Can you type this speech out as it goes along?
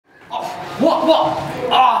What?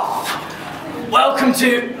 Oh, welcome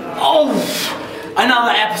to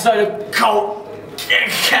another episode of Kolt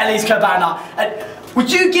Kelly's Cabana.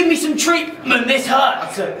 Would you give me some treatment? This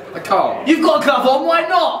hurts. I can't. You've got a glove on. Why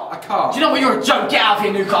not? I can't. Do you know what? You're a joke. Get out of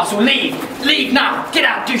here, Newcastle. Leave. Leave now. Get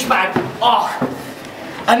out, douchebag. Oh.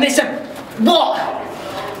 And this. What?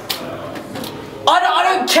 I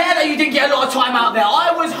don't care that you didn't get a lot of time out there.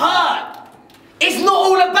 I was hurt. It's not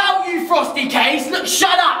all about you, Frosty Case. Look,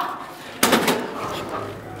 shut up.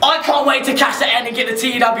 I can't wait to cash the end and get the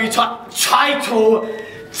TAW title.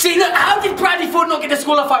 See, look, how did Bradley Ford not get the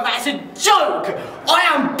disqualified? That's a joke. I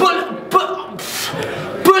am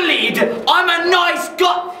bullied. I'm a nice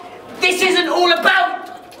guy. This isn't all about.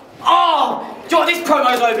 Oh, do you know what? This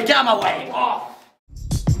promo's over. Get out of my way. Oh.